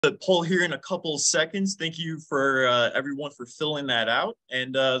The poll here in a couple of seconds. Thank you for everyone for filling that out,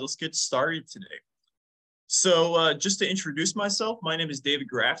 and let's get started today. So just to introduce myself, my name is David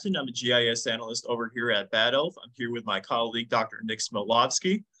Grafton. I'm a GIS analyst over here at Bad Elf. I'm here with my colleague, Dr. Nick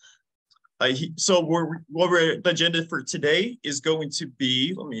Smilovsky. The agenda for today is going to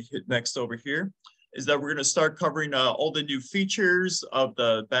be, let me hit next over here, is that we're going to start covering all the new features of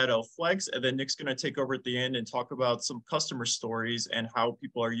the Bad Elf Flex, and then Nick's going to take over at the end and talk about some customer stories and how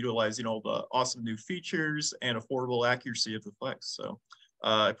people are utilizing all the awesome new features and affordable accuracy of the Flex. So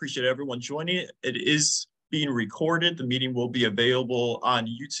I appreciate everyone joining. It is being recorded. The meeting will be available on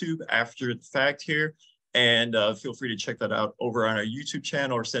YouTube after the fact here, and feel free to check that out over on our YouTube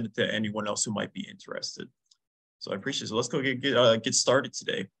channel or send it to anyone else who might be interested. So I appreciate it. So let's go get started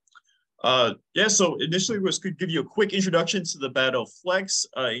today. So initially we're going to give you a quick introduction to the Bad Elf Flex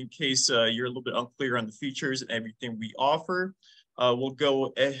in case you're a little bit unclear on the features and everything we offer. We'll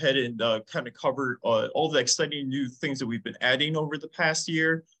go ahead and kind of cover all the exciting new things that we've been adding over the past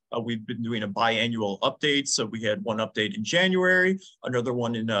year. We've been doing a biannual update. So we had one update in January, another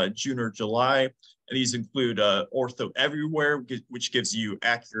one in June or July. And these include Ortho Everywhere, which gives you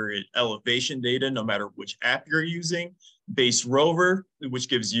accurate elevation data no matter which app you're using. Base Rover, which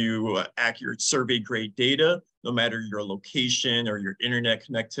gives you accurate survey grade data no matter your location or your internet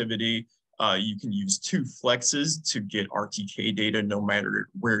connectivity. You can use 2 flexes to get RTK data no matter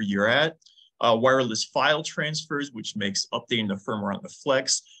where you're at. Wireless file transfers, which makes updating the firmware on the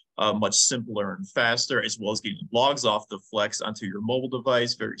Flex much simpler and faster, as well as getting logs off the Flex onto your mobile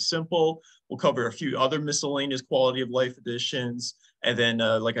device. Very simple. We'll cover a few other miscellaneous quality of life additions. And then,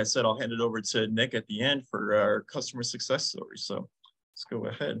 like I said, I'll hand it over to Nick at the end for our customer success story. So let's go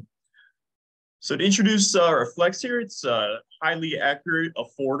ahead. So to introduce our Flex here, it's a highly accurate,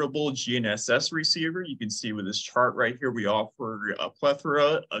 affordable GNSS receiver. You can see with this chart right here, we offer a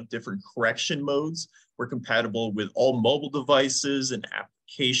plethora of different correction modes. We're compatible with all mobile devices and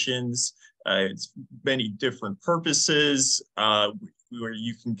applications. It's many different purposes where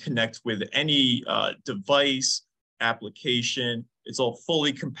you can connect with any device, application. It's all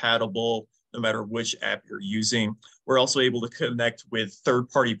fully compatible no matter which app you're using. We're also able to connect with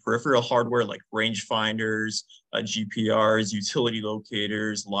third-party peripheral hardware like rangefinders, GPRs, utility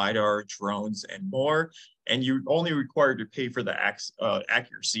locators, LiDAR, drones, and more. And you're only required to pay for the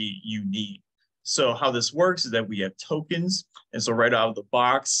accuracy you need. So how this works is that we have tokens. And so right out of the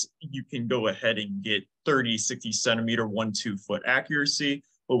box, you can go ahead and get 30, 60 centimeter, 1-2 foot accuracy.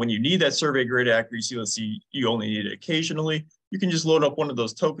 But when you need that survey grade accuracy, let's see, you only need it occasionally, you can just load up one of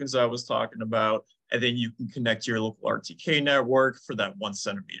those tokens I was talking about, and then you can connect to your local RTK network for that 1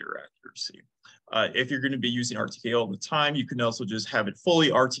 centimeter accuracy. If you're going to be using RTK all the time, you can also just have it fully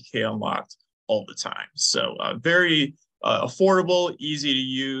RTK unlocked all the time. So very affordable, easy to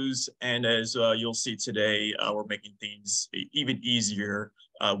use, and as you'll see today, we're making things even easier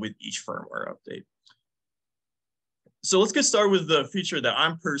with each firmware update. So let's get started with the feature that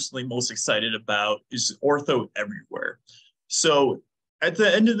I'm personally most excited about is Ortho Everywhere. So at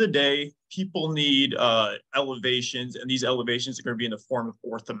the end of the day, people need elevations, and these elevations are going to be in the form of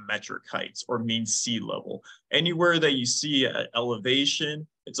orthometric heights or mean sea level. Anywhere that you see an elevation,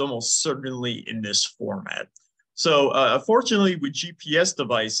 it's almost certainly in this format. So unfortunately, with GPS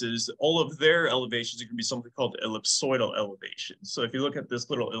devices, all of their elevations are going to be something called ellipsoidal elevations. So if you look at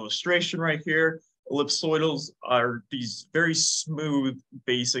this little illustration right here, ellipsoidals are these very smooth,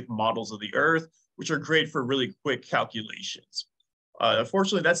 basic models of the Earth, which are great for really quick calculations.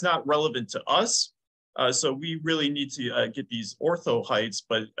 Unfortunately, that's not relevant to us. So we really need to get these ortho heights,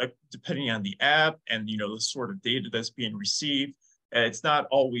 but depending on the app and the sort of data that's being received, it's not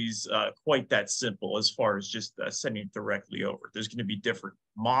always quite that simple as far as just sending it directly over. There's going to be different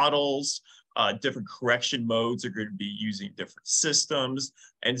models, different correction modes are going to be using different systems.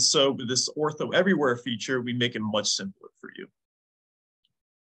 And so with this Ortho Everywhere feature, we make it much simpler for you.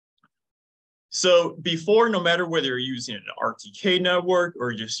 So before, no matter whether you're using an RTK network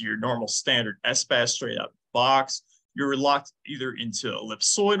or just your normal standard SBAS straight out of the box, you're locked either into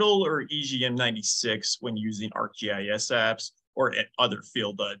ellipsoidal or EGM96 when using ArcGIS apps or other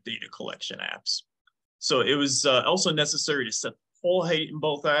field data collection apps. So it was also necessary to set the pole height in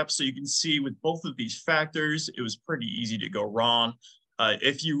both apps. So you can see with both of these factors, it was pretty easy to go wrong.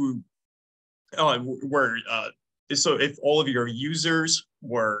 So if all of your users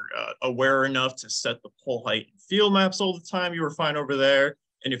were aware enough to set the pole height in field maps all the time, you were fine over there.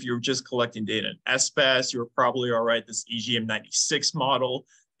 And if you were just collecting data in SBAS, you were probably all right. This EGM96 model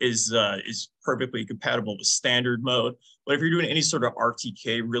is perfectly compatible with standard mode. But if you're doing any sort of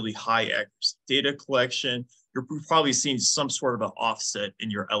RTK, really high accuracy data collection, you're probably seeing some sort of an offset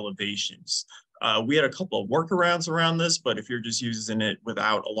in your elevations. We had a couple of workarounds around this, but if you're just using it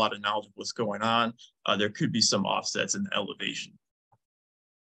without a lot of knowledge of what's going on, there could be some offsets in the elevation.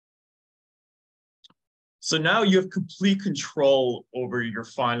 So now you have complete control over your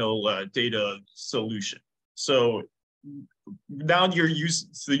final data solution. So now the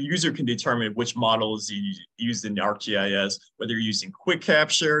user can determine which model is used in ArcGIS, whether you're using quick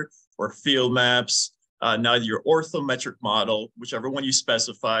capture or field maps. Now your orthometric model, whichever one you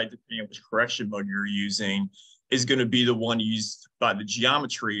specify, depending on which correction mode you're using, is going to be the one used by the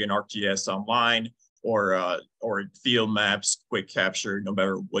geometry in ArcGIS Online or field maps, quick capture, no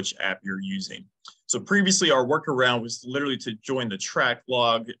matter which app you're using. So previously, our workaround was literally to join the track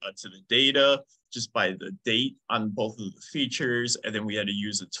log to the data just by the date on both of the features, and then we had to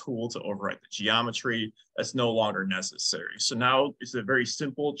use a tool to overwrite the geometry. That's no longer necessary. So now it's a very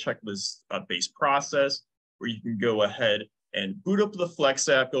simple checklist-based process where you can go ahead and boot up the Flex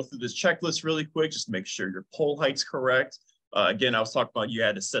app, go through this checklist really quick, just make sure your pole height's correct. Again, I was talking about you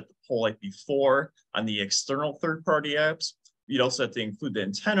had to set the pole height before on the external third-party apps. You'd also have to include the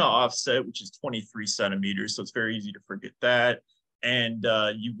antenna offset, which is 23 centimeters. So it's very easy to forget that. And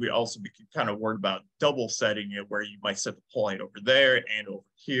you would also be kind of worried about double setting it, where you might set the pole height over there and over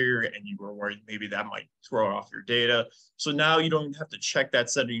here, and you were worried maybe that might throw off your data. So now you don't have to check that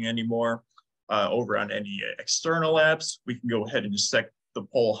setting anymore over on any external apps. We can go ahead and just set the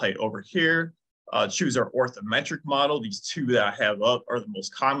pole height over here. Choose our orthometric model. These two that I have up are the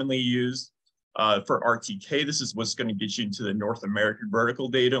most commonly used. For RTK, this is what's going to get you into the North American vertical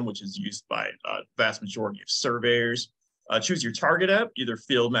datum, which is used by the vast majority of surveyors. Choose your target app, either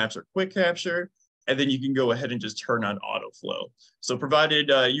field maps or quick capture, and then you can go ahead and just turn on autoflow. So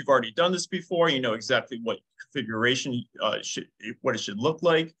provided you've already done this before, you know exactly what configuration what it should look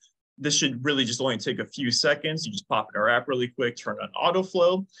like. This should really just only take a few seconds. You just pop in our app really quick, turn on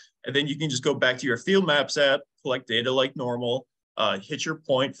autoflow, and then you can just go back to your field maps app, collect data like normal, hit your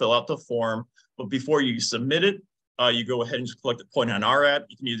point, fill out the form. But before you submit it, you go ahead and just collect a point on our app.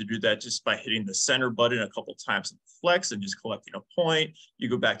 You can either do that just by hitting the center button a couple of times in Flex and just collecting a point. You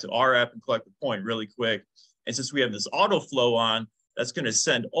go back to our app and collect the point really quick. And since we have this autoflow on, that's going to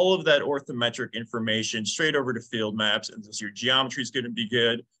send all of that orthometric information straight over to field maps. And since your geometry is going to be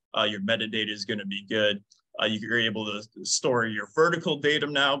good, your metadata is going to be good. You're able to store your vertical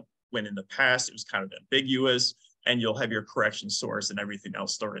datum now, when in the past it was kind of ambiguous. And you'll have your correction source and everything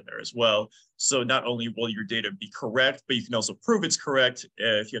else stored in there as well. So not only will your data be correct, but you can also prove it's correct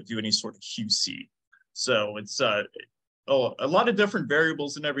if you have to do any sort of QC. So it's a lot of different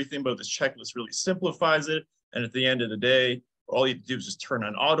variables and everything, but this checklist really simplifies it. And at the end of the day, all you have to do is just turn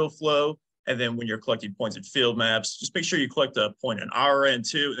on autoflow. And then when you're collecting points in field maps, just make sure you collect a point on our end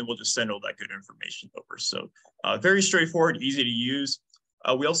too, and we'll just send all that good information over. So very straightforward, easy to use.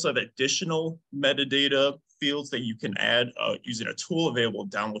 We also have additional metadata fields that you can add using a tool available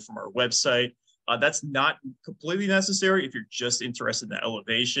to download from our website. That's not completely necessary if you're just interested in the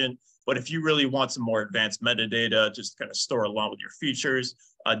elevation, but if you really want some more advanced metadata, just kind of store along with your features,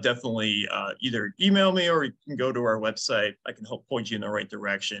 definitely either email me or you can go to our website. I can help point you in the right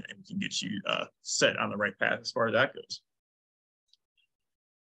direction and we can get you set on the right path as far as that goes.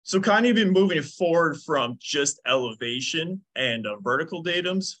 So kind of even moving forward from just elevation and vertical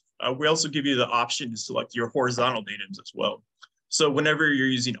datums, we also give you the option to select your horizontal datums as well. So whenever you're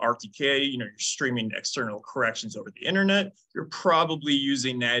using RTK, you're streaming external corrections over the internet, you're probably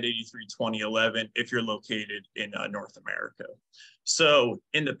using NAD 832011 if you're located in North America. So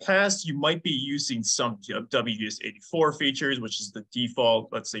in the past, you might be using some WS84 features, which is the default.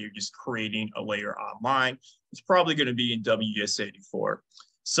 Let's say you're just creating a layer online. It's probably going to be in WS84.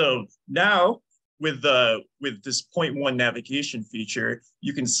 So now with this 0.1 navigation feature,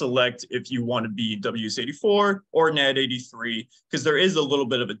 you can select if you want to be WS84 or NAD 83, because there is a little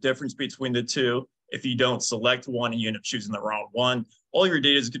bit of a difference between the two. If you don't select one and you end up choosing the wrong one, all your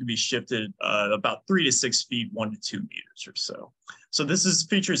data is going to be shifted about 3 to 6 feet, 1 to 2 meters or so. So this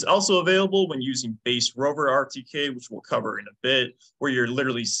feature is also available when using base Rover RTK, which we'll cover in a bit, where you're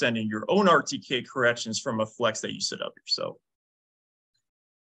literally sending your own RTK corrections from a Flex that you set up yourself.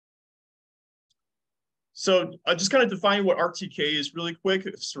 So just kind of defining what RTK is really quick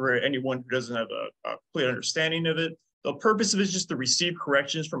for anyone who doesn't have a clear understanding of it. The purpose of it is just to receive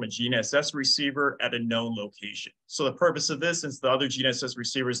corrections from a GNSS receiver at a known location. So the purpose of this, since the other GNSS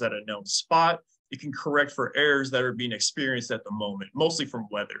receiver is at a known spot, it can correct for errors that are being experienced at the moment, mostly from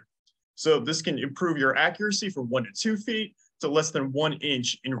weather. So this can improve your accuracy from 1 to 2 feet to less than 1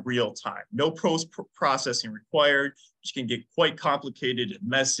 inch in real time. No post-processing required, which can get quite complicated and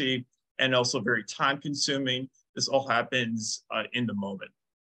messy. and also very time consuming. This all happens in the moment.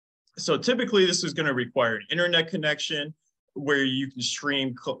 So typically this is going to require an internet connection where you can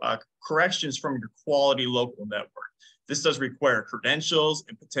stream corrections from your quality local network. This does require credentials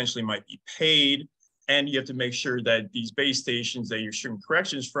and potentially might be paid. And you have to make sure that these base stations that you're streaming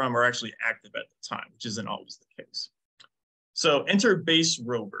corrections from are actually active at the time, which isn't always the case. So enter base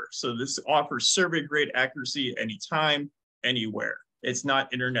Rover. So this offers survey grade accuracy anytime, anywhere. It's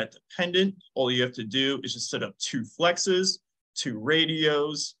not internet dependent. All you have to do is just set up 2 flexes, 2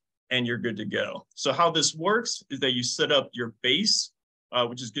 radios, and you're good to go. So how this works is that you set up your base,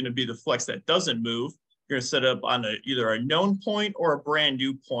 which is going to be the flex that doesn't move. You're going to set up on either a known point or a brand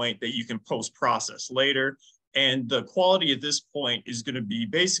new point that you can post-process later. And the quality at this point is going to be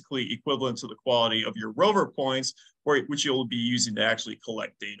basically equivalent to the quality of your Rover points, which you'll be using to actually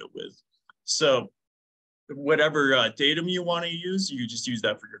collect data with. So whatever datum you want to use, you just use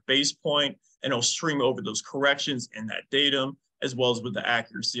that for your base point, and it'll stream over those corrections in that datum, as well as with the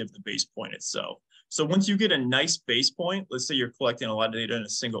accuracy of the base point itself. So once you get a nice base point, let's say you're collecting a lot of data in a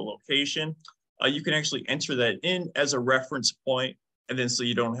single location, you can actually enter that in as a reference point, and then so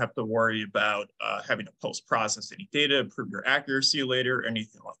you don't have to worry about having to post-process any data, improve your accuracy later, or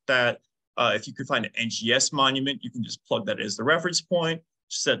anything like that. If you could find an NGS monument, you can just plug that as the reference point,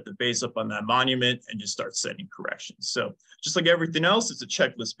 set the base up on that monument, and just start setting corrections. So just like everything else, it's a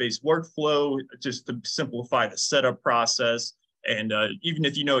checklist-based workflow just to simplify the setup process. And even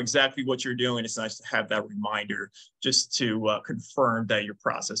if you know exactly what you're doing, it's nice to have that reminder just to confirm that your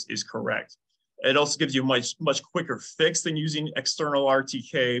process is correct. It also gives you a much quicker fix than using external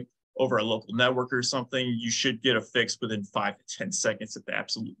RTK over a local network or something. You should get a fix within 5 to 10 seconds at the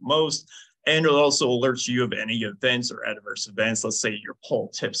absolute most. And it'll also alert you of any events or adverse events. Let's say your pole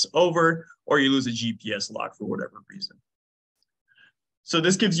tips over or you lose a GPS lock for whatever reason. So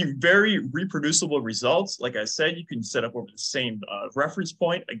this gives you very reproducible results. Like I said, you can set up over the same reference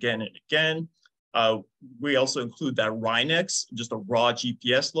point again and again. We also include that Rhinex, just a raw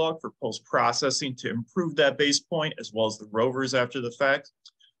GPS log for post-processing to improve that base point, as well as the rovers after the fact.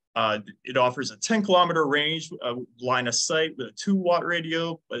 It offers a 10-kilometer range line of sight with a 2-watt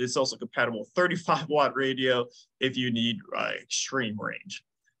radio, but it's also compatible with 35-watt radio if you need extreme range.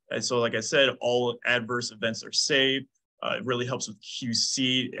 And so, like I said, all adverse events are saved. It really helps with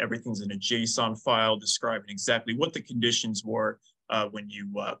QC. Everything's in a JSON file describing exactly what the conditions were when you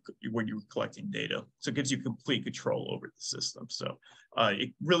were collecting data. So it gives you complete control over the system. So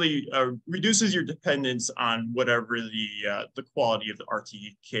it really reduces your dependence on whatever the quality of the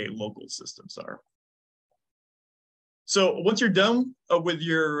RTK local systems are. So once you're done with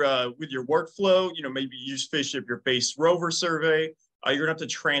your workflow, maybe you just finish up your base Rover survey. You're gonna have to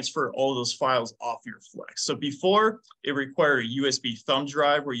transfer all of those files off your Flex. So before, it required a USB thumb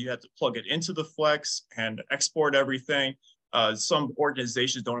drive where you had to plug it into the Flex and export everything. Some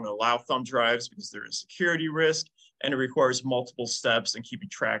organizations don't even allow thumb drives because there is security risk, and it requires multiple steps and keeping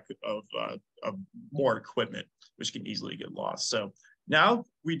track of more equipment, which can easily get lost. So now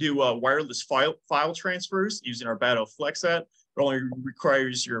we do wireless file transfers using our Battle Flex app. It only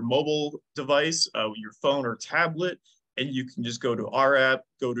requires your mobile device, your phone or tablet, and you can just go to our app,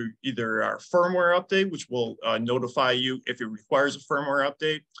 go to either our firmware update, which will notify you if it requires a firmware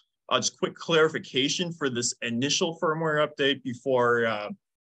update. Just quick clarification for this initial firmware update before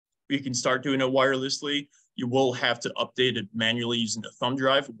we can start doing it wirelessly. You will have to update it manually using the thumb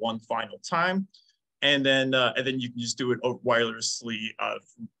drive one final time. And then you can just do it wirelessly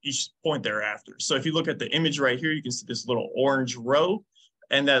from each point thereafter. So if you look at the image right here, you can see this little orange row,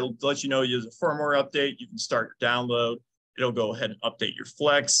 and that'll let you know there's a firmware update. You can start your download. It'll go ahead and update your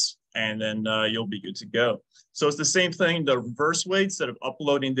Flex, and then you'll be good to go. So it's the same thing the reverse way. Instead of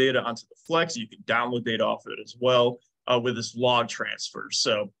uploading data onto the Flex, you can download data off of it as well with this log transfer.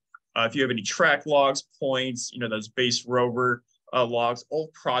 So if you have any track logs, points, those base Rover logs,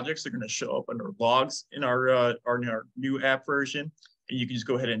 all projects are going to show up under logs in our new app version. And you can just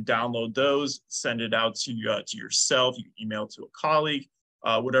go ahead and download those, send it out to yourself. You can email it to a colleague,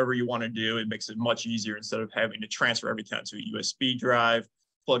 whatever you want to do. It makes it much easier instead of having to transfer everything onto a USB drive,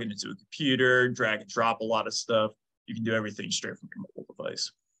 plug it into a computer, drag and drop a lot of stuff. You can do everything straight from your mobile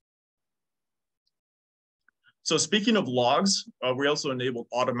device. So speaking of logs, we also enabled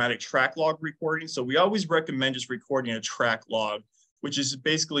automatic track log recording. So we always recommend just recording a track log, which is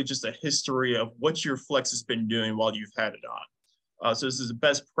basically just a history of what your Flex has been doing while you've had it on. So this is a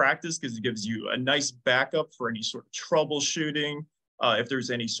best practice because it gives you a nice backup for any sort of troubleshooting. If there's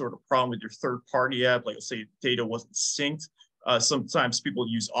any sort of problem with your third-party app, like let's say data wasn't synced. Sometimes people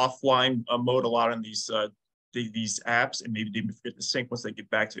use offline mode a lot on these these apps, and maybe they forget to sync once they get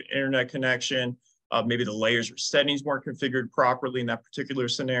back to an internet connection. Maybe the layers or settings weren't configured properly in that particular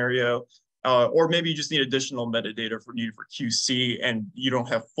scenario. Or maybe you just need additional metadata needed for QC, and you don't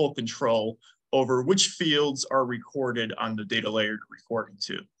have full control over which fields are recorded on the data layer you're recording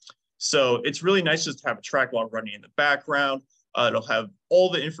to. So it's really nice just to have a track log running in the background. It'll have all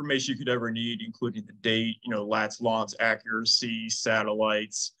the information you could ever need, including the date, lats, longs, accuracy,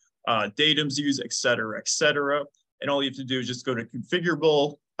 satellites, datums used, et cetera, et cetera. And all you have to do is just go to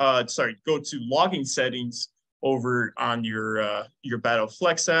go to logging settings over on your Battle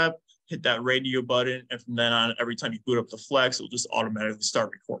Flex app, hit that radio button, and from then on, every time you boot up the Flex, it'll just automatically start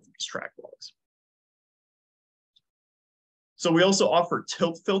recording these track logs. So we also offer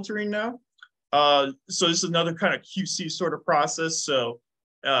tilt filtering now. So this is another kind of QC sort of process. So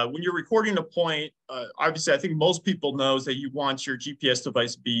when you're recording a point, obviously I think most people knows that you want your GPS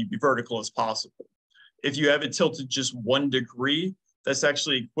device to be vertical as possible. If you have it tilted just 1 degree, that's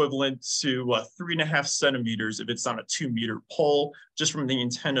actually equivalent to 3.5 centimeters if it's on a 2-meter pole, just from the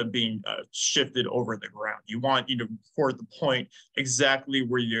antenna being shifted over the ground. You want to record the point exactly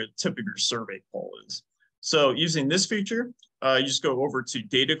where your tip of your survey pole is. So using this feature, you just go over to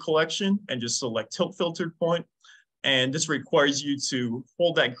data collection and just select tilt filtered point. And this requires you to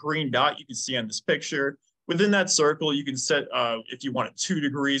hold that green dot you can see on this picture. Within that circle, you can set, if you want it 2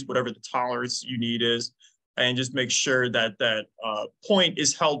 degrees, whatever the tolerance you need is, and just make sure that that point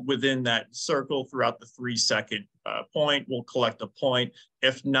is held within that circle throughout the 3-second point. We'll collect a point.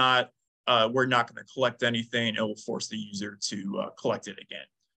 If not, we're not going to collect anything. It will force the user to collect it again.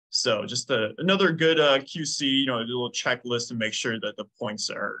 So just another good QC, a little checklist to make sure that the points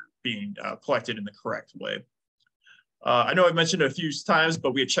are being collected in the correct way. I know I've mentioned it a few times,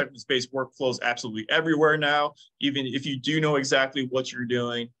 but we have checklist-based workflows absolutely everywhere now. Even if you do know exactly what you're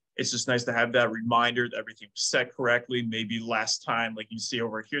doing, it's just nice to have that reminder that everything was set correctly. Maybe last time, like you see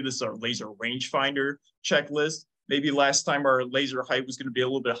over here, this is our laser rangefinder checklist. Maybe last time our laser height was going to be a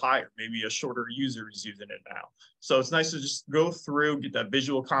little bit higher. Maybe a shorter user is using it now. So it's nice to just go through, get that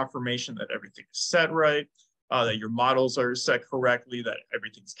visual confirmation that everything is set right, that your models are set correctly, that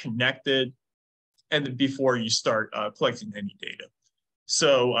everything's connected, and then before you start collecting any data.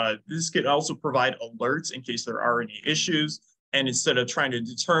 So this can also provide alerts in case there are any issues. And instead of trying to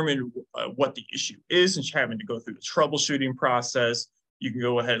determine what the issue is and having to go through the troubleshooting process, you can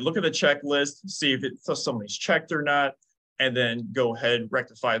go ahead and look at the checklist, see if somebody's checked or not, and then go ahead and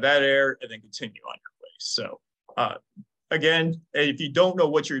rectify that error and then continue on your way. So again, if you don't know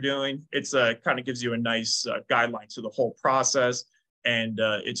what you're doing, it's kind of gives you a nice guideline to the whole process, and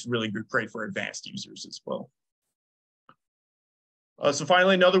it's really great for advanced users as well. So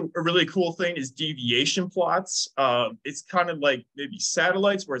finally, another really cool thing is deviation plots. It's kind of like maybe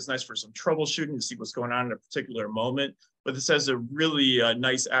satellites where it's nice for some troubleshooting to see what's going on in a particular moment. But this has a really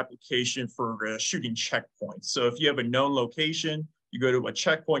nice application for shooting checkpoints. So if you have a known location, you go to a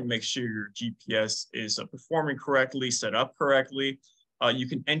checkpoint, make sure your GPS is performing correctly, set up correctly. You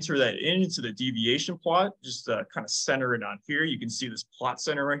can enter that into the deviation plot, just kind of center it on here. You can see this plot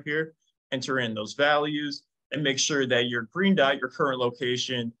center right here, enter in those values, and make sure that your green dot, your current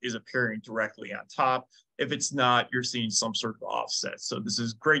location, is appearing directly on top. If it's not, you're seeing some sort of offset. So this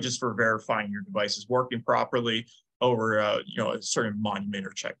is great just for verifying your device is working properly over a certain monument or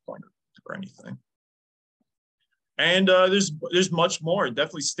checkpoint or anything. And there's much more.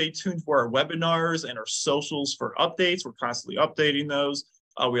 Definitely stay tuned for our webinars and our socials for updates. We're constantly updating those.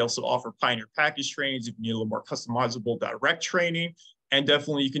 We also offer Pioneer package trainings if you need a little more customizable direct training. And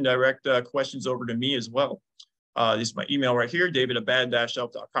definitely you can direct questions over to me as well. This is my email right here,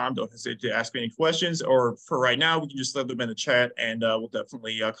 david@bad-elf.com. Don't hesitate to ask me any questions, or for right now, we can just leave them in the chat, and we'll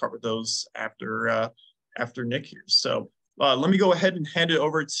definitely cover those after Nick here. So let me go ahead and hand it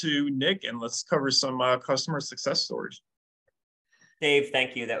over to Nick, and let's cover some customer success stories. Dave,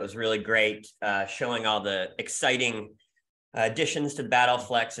 thank you. That was really great, showing all the exciting additions to Battle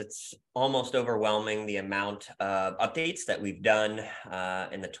Flex. It's almost overwhelming the amount of updates that we've done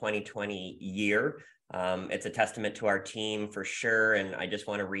in the 2020 year. It's a testament to our team for sure. And I just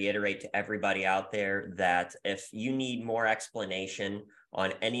want to reiterate to everybody out there that if you need more explanation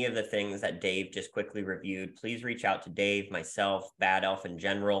on any of the things that Dave just quickly reviewed, please reach out to Dave, myself, Bad Elf in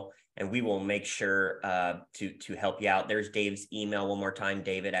general, and we will make sure to help you out. There's Dave's email one more time,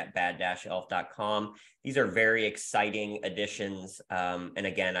 david@bad-elf.com. These are very exciting additions. And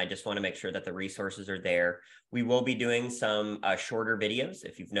again, I just want to make sure that the resources are there. We will be doing some shorter videos.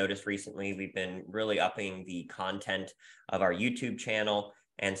 If you've noticed recently, we've been really upping the content of our YouTube channel.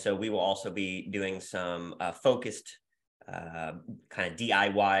 And so we will also be doing some focused kind of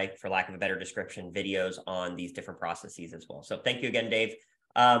DIY, for lack of a better description, videos on these different processes as well. So thank you again, Dave.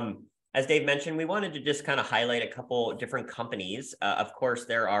 As Dave mentioned, we wanted to just kind of highlight a couple different companies. Of course,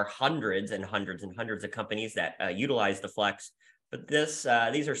 there are hundreds and hundreds and hundreds of companies that utilize the Flex, but these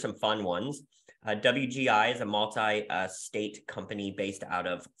are some fun ones. WGI is a multi-state company based out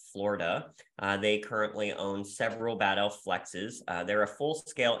of Florida. They currently own several Bad Elf Flexes. They're a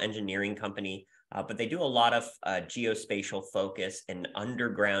full-scale engineering company, but they do a lot of geospatial focus in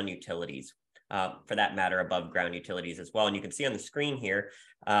underground utilities. For that matter, above ground utilities as well. And you can see on the screen here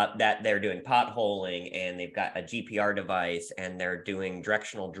that they're doing potholing, and they've got a GPR device, and they're doing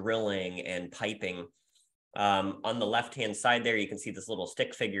directional drilling and piping. On the left-hand side there, you can see this little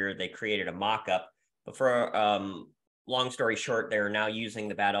stick figure. They created a mock-up. But for long story short, they're now using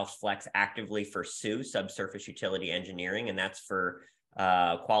the Bad Elf Flex actively for SU, subsurface utility engineering, and that's for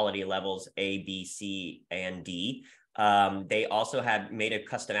quality levels A, B, C, and D. They also have made a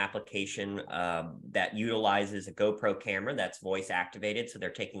custom application that utilizes a GoPro camera that's voice activated. So they're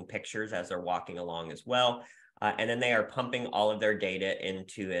taking pictures as they're walking along as well. And then they are pumping all of their data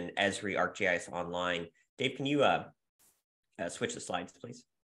into an Esri ArcGIS Online. Dave, can you switch the slides, please?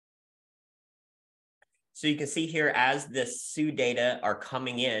 So you can see here, as the SU data are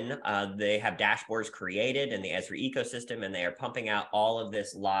coming in, they have dashboards created in the Esri ecosystem, and they are pumping out all of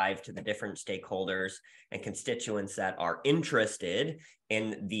this live to the different stakeholders and constituents that are interested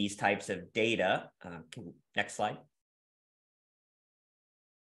in these types of data. Next slide.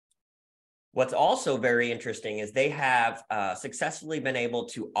 What's also very interesting is they have successfully been able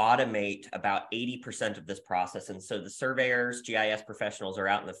to automate about 80% of this process. And so the surveyors, GIS professionals are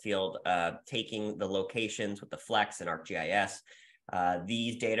out in the field taking the locations with the Flex and ArcGIS.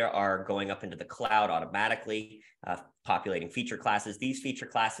 These data are going up into the cloud automatically, populating feature classes. These feature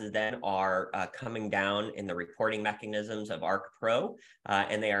classes then are coming down in the reporting mechanisms of ArcPro,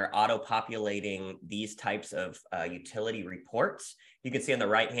 and they are auto-populating these types of utility reports. You can see on the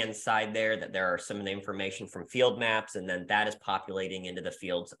right-hand side there that there are some of the information from field maps, and then that is populating into the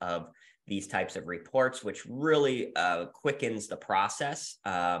fields of these types of reports, which really quickens the process.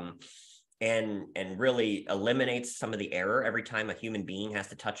 And really eliminates some of the error. Every time a human being has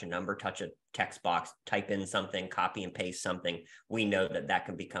to touch a number, touch a text box, type in something, copy and paste something, we know that that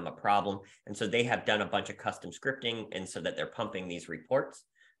can become a problem. And so they have done a bunch of custom scripting, and so that they're pumping these reports.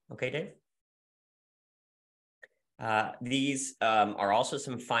 Okay, Dave? These are also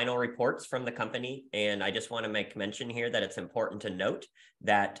some final reports from the company, and I just want to make mention here that it's important to note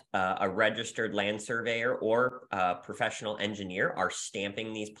that a registered land surveyor or professional engineer are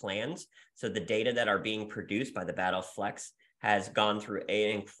stamping these plans. So the data that are being produced by the Bad Elf Flex has gone through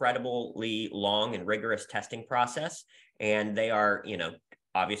an incredibly long and rigorous testing process, and they are,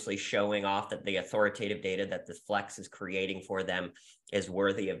 obviously showing off that the authoritative data that the Flex is creating for them is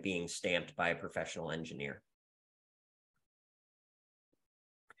worthy of being stamped by a professional engineer.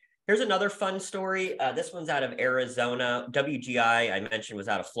 Here's another fun story. This one's out of Arizona. WGI, I mentioned, was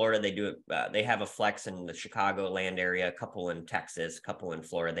out of Florida. They have a Flex in the Chicago land area, a couple in Texas, a couple in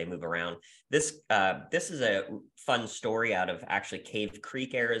Florida. They move around. This is a fun story out of actually Cave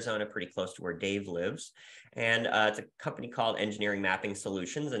Creek, Arizona, pretty close to where Dave lives. And it's a company called Engineering Mapping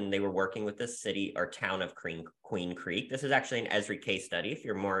Solutions, and they were working with the city or town of Queen Creek. This is actually an Esri case study. If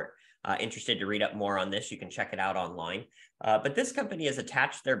you're more interested to read up more on this, you can check it out online. But this company has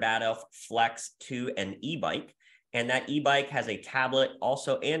attached their Bad Elf Flex to an e-bike, and that e-bike has a tablet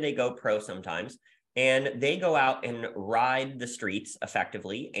also and a GoPro sometimes. And they go out and ride the streets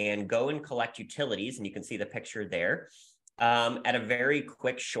effectively and go and collect utilities. And you can see the picture there at a very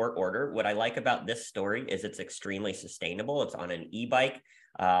quick, short order. What I like about this story is it's extremely sustainable. It's on an e-bike.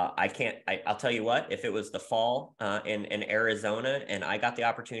 I'll tell you what, if it was the fall in Arizona and I got the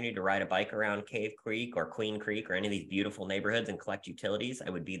opportunity to ride a bike around Cave Creek or Queen Creek or any of these beautiful neighborhoods and collect utilities, I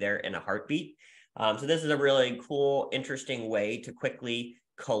would be there in a heartbeat. So this is a really cool, interesting way to quickly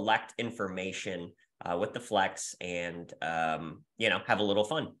collect information with the Flex and, have a little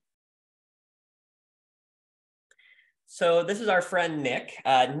fun. So this is our friend, Nick.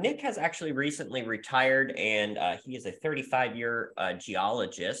 Nick has actually recently retired, and he is a 35-year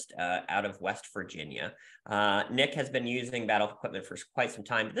geologist out of West Virginia. Nick has been using Bad Elf equipment for quite some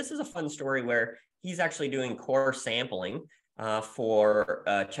time. This is a fun story where he's actually doing core sampling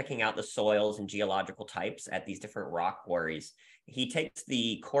for checking out the soils and geological types at these different rock quarries. He takes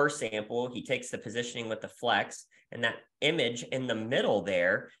the core sample, he takes the positioning with the Flex, and that image in the middle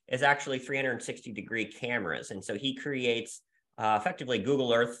there is actually 360-degree cameras. And so he creates effectively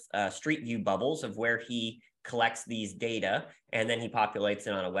Google Earth Street View bubbles of where he collects these data, and then he populates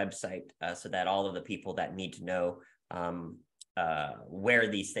it on a website so that all of the people that need to know where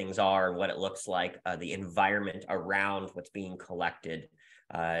these things are and what it looks like, the environment around what's being collected.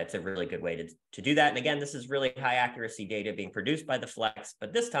 It's a really good way to do that. And again, this is really high accuracy data being produced by the Flex,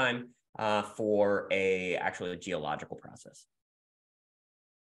 but this time for actually a geological process.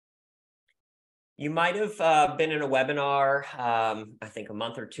 You might have been in a webinar, I think a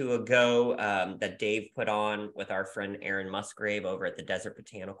month or two ago, that Dave put on with our friend Aaron Musgrave over at the Desert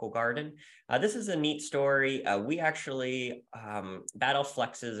Botanical Garden. This is a neat story. We actually, Battle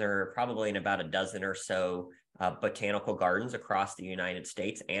Flexes are probably in about a dozen or so botanical gardens across the United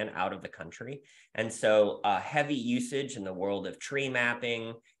States and out of the country. And so heavy usage in the world of tree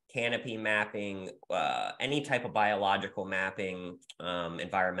mapping, canopy mapping, any type of biological mapping,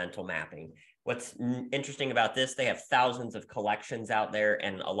 environmental mapping. What's interesting about this, they have thousands of collections out there,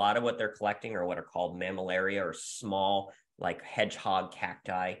 and a lot of what they're collecting are what are called mammillaria, or small, like hedgehog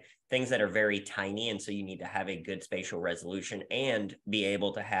cacti, things that are very tiny. And so you need to have a good spatial resolution and be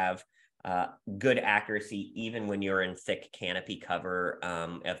able to have good accuracy, even when you're in thick canopy cover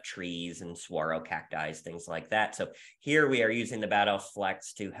of trees and saguaro cacti, things like that. So here we are using the Battle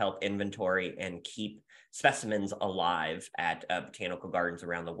Flex to help inventory and keep specimens alive at botanical gardens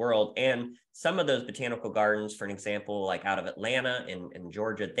around the world. And some of those botanical gardens, for an example, like out of Atlanta in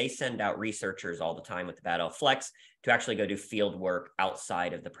Georgia, they send out researchers all the time with the Battle Flex to actually go do field work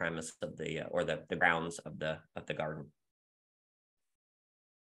outside of the premise of the or the grounds of the garden.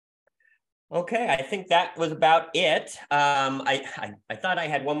 Okay, I think that was about it. I thought I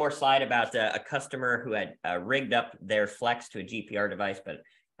had one more slide about a customer who had rigged up their Flex to a GPR device, but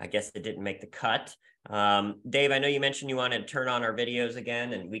I guess it didn't make the cut. Dave, I know you mentioned you wanted to turn on our videos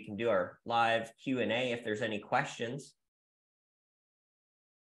again, and we can do our live Q&A if there's any questions.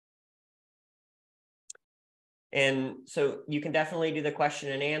 And so you can definitely do the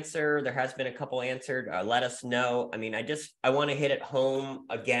question and answer. There has been a couple answered. Let us know. I mean, I want to hit it home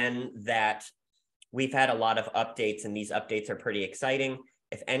again that we've had a lot of updates, and these updates are pretty exciting.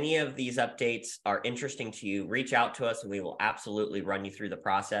 If any of these updates are interesting to you, reach out to us and we will absolutely run you through the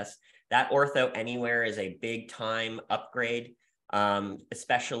process. That Ortho Anywhere is a big time upgrade,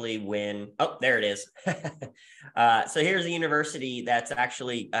 especially when, oh, there it is. So here's a university that's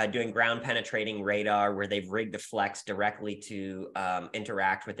actually doing ground penetrating radar, where they've rigged the Flex directly to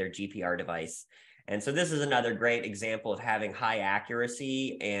interact with their GPR device. And so this is another great example of having high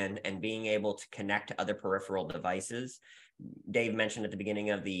accuracy and being able to connect to other peripheral devices. Dave mentioned at the beginning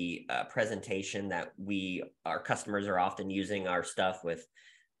of the presentation that our customers are often using our stuff with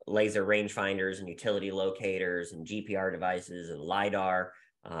laser rangefinders and utility locators and GPR devices and LiDAR.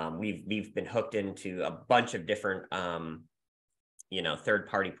 We've been hooked into a bunch of different,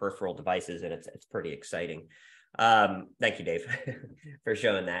 third-party peripheral devices, and it's pretty exciting. Thank you, Dave, for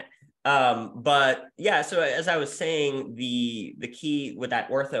showing that. But yeah, so as I was saying, the key with that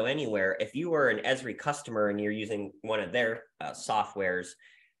Ortho Anywhere, if you were an Esri customer and you're using one of their softwares,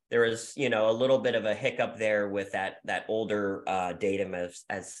 there was, a little bit of a hiccup there with that older data,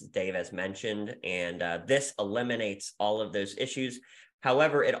 as Dave has mentioned, and this eliminates all of those issues.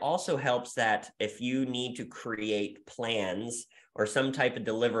 However, it also helps that if you need to create plans or some type of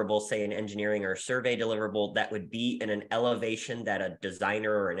deliverable, say an engineering or survey deliverable that would be in an elevation that a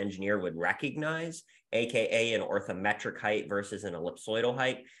designer or an engineer would recognize, AKA an orthometric height versus an ellipsoidal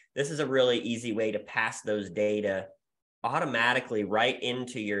height, this is a really easy way to pass those data automatically right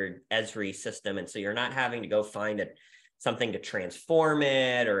into your Esri system. And so you're not having to go find something to transform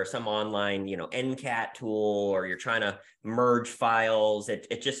it, or some online, NCAT tool, or you're trying to merge files.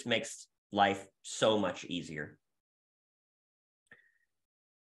 It just makes life so much easier.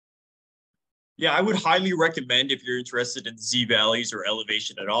 Yeah, I would highly recommend, if you're interested in Z-values or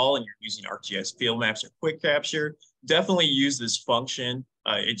elevation at all, and you're using ArcGIS field maps or quick capture, definitely use this function.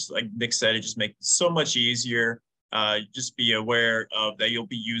 It's like Nick said, it just makes it so much easier. Just be aware of that you'll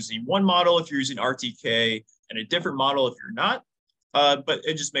be using one model if you're using RTK and a different model if you're not. But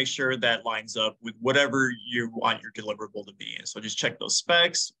it just makes sure that lines up with whatever you want your deliverable to be in. So just check those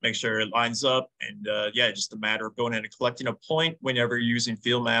specs, make sure it lines up. And yeah, just a matter of going in and collecting a point whenever you're using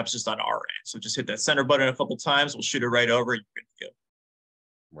field maps just on our end. So just hit that center button a couple of times, we'll shoot it right over and you're good to go.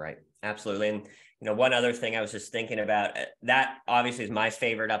 Right, absolutely. And one other thing I was just thinking about, that obviously is my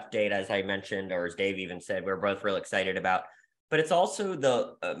favorite update, as I mentioned, or as Dave even said, we're both real excited about. But it's also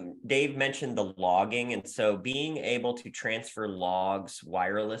Dave mentioned the logging. And so being able to transfer logs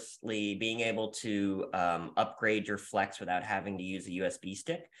wirelessly, being able to upgrade your Flex without having to use a USB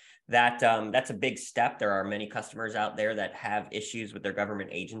stick, that's a big step. There are many customers out there that have issues with their government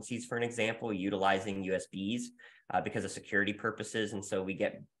agencies, for an example, utilizing USBs because of security purposes. And so we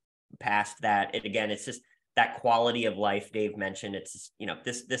get past that. It's just that quality of life Dave mentioned. It's, you know,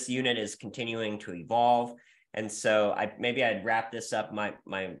 this unit is continuing to evolve. And so maybe I'd wrap this up, my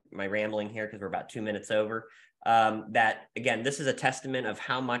rambling here, because we're about 2 minutes over. That again, this is a testament of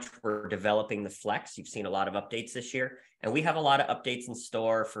how much we're developing the Flex. You've seen a lot of updates this year, and we have a lot of updates in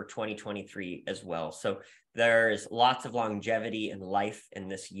store for 2023 as well. So there's lots of longevity and life in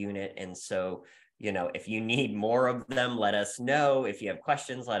this unit. And so, you know, if you need more of them, let us know. If you have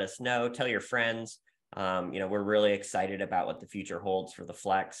questions, let us know. Tell your friends. You know, we're really excited about what the future holds for the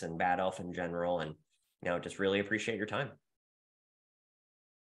Flex and Bad Elf in general. And, you know, just really appreciate your time.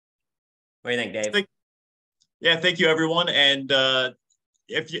 What do you think, Dave? Yeah, thank you, everyone. And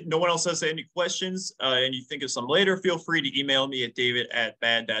if no one else has any questions and you think of some later, feel free to email me at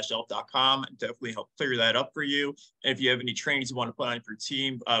david@bad-elf.com. Definitely help clear that up for you. And if you have any trainings you want to put on for your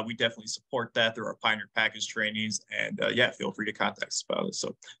team, we definitely support that through our Pioneer Package trainings. And yeah, feel free to contact us about it.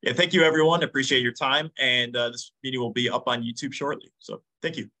 So yeah, thank you, everyone. Appreciate your time. And this meeting will be up on YouTube shortly. So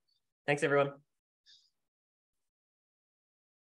thank you. Thanks, everyone.